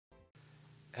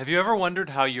Have you ever wondered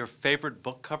how your favorite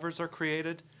book covers are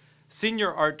created?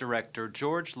 Senior art director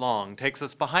George Long takes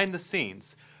us behind the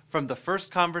scenes, from the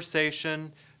first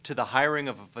conversation to the hiring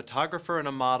of a photographer and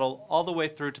a model, all the way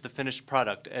through to the finished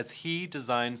product as he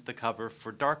designs the cover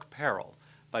for Dark Peril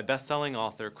by best-selling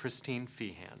author Christine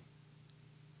Feehan.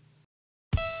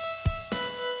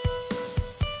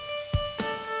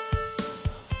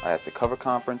 At the cover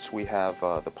conference, we have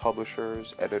the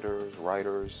publishers, editors,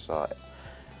 writers,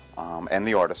 and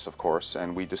the artists, of course,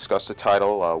 and we discuss the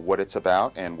title, what it's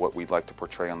about, and what we'd like to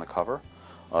portray on the cover.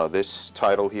 This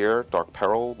title here, Dark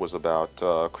Peril, was about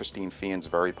Christine Feehan's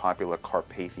very popular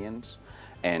Carpathians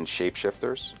and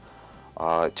shapeshifters.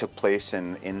 It took place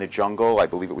in the jungle. I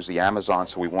believe it was the Amazon,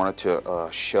 so we wanted to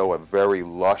show a very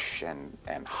lush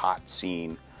and hot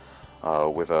scene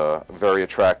with a very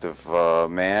attractive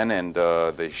man and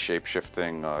the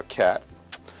shape-shifting cat.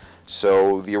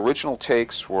 So the original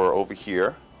takes were over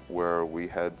here, where we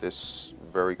had this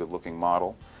very good-looking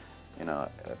model in a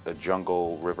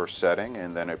jungle river setting,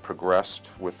 and then it progressed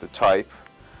with the type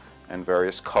and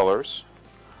various colors.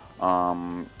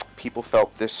 People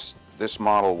felt this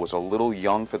model was a little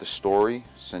young for the story,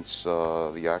 since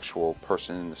the actual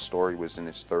person in the story was in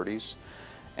his 30s.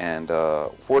 And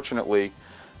fortunately,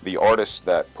 the artist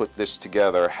that put this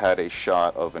together had a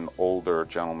shot of an older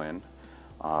gentleman,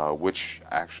 which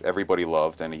actually everybody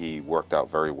loved, and he worked out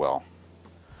very well.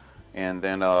 And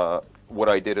then what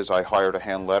I did is I hired a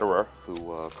hand letterer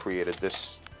who created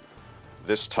this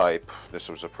type. This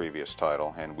was a previous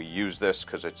title, and we use this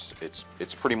because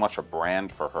it's pretty much a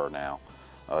brand for her now.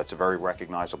 It's a very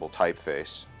recognizable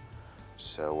typeface.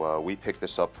 So we picked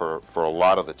this up for a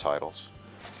lot of the titles.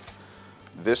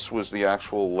 This was the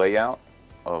actual layout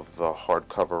of the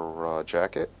hardcover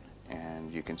jacket, and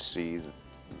you can see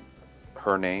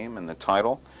her name and the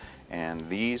title. And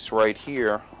these right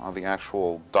here are the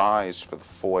actual dies for the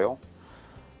foil.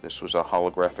 This was a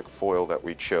holographic foil that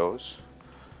we chose,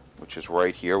 which is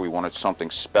right here. We wanted something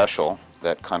special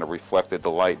that kind of reflected the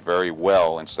light very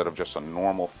well. Instead of just a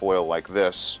normal foil like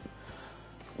this,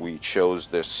 we chose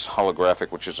this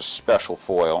holographic, which is a special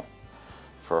foil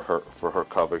for her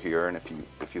cover here. And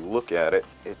if you look at it,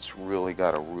 it's really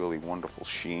got a really wonderful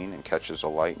sheen and catches the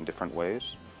light in different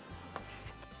ways.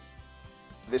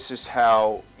 This is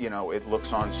how, it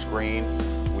looks on screen.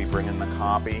 We bring in the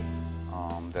copy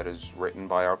that is written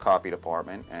by our copy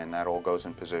department, and that all goes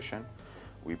in position.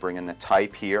 We bring in the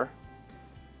type here.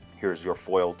 Here's your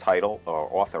foil title, or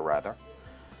author rather.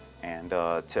 And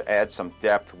to add some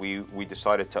depth, we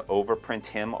decided to overprint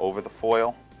him over the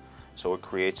foil, so it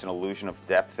creates an illusion of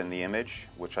depth in the image,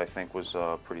 which I think was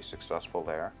pretty successful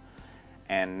there.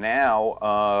 And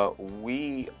now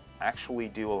we actually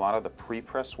do a lot of the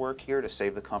pre-press work here to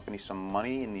save the company some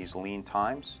money in these lean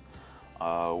times.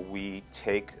 We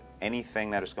take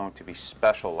anything that is going to be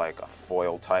special, like a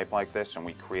foil type like this, and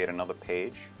we create another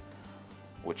page,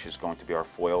 which is going to be our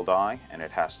foil die, and it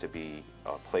has to be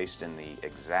placed in the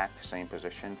exact same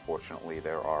position. Fortunately,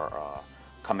 there are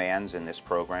commands in this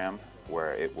program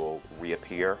where it will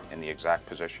reappear in the exact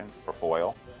position for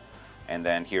foil. And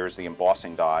then here's the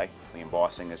embossing die. The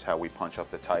embossing is how we punch up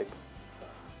the type.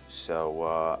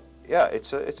 So yeah,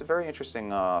 it's a very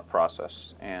interesting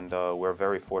process, and we're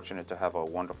very fortunate to have a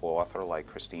wonderful author like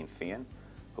Christine Feehan,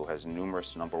 who has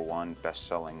numerous #1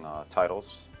 best-selling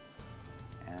titles.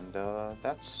 And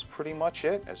that's pretty much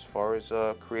it as far as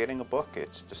creating a book.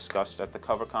 It's discussed at the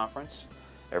cover conference.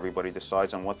 Everybody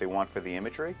decides on what they want for the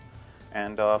imagery,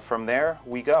 and from there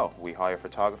we go. We hire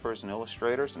photographers and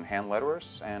illustrators and hand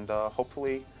letterers, and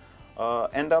hopefully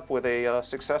end up with a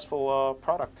successful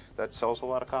product that sells a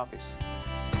lot of copies.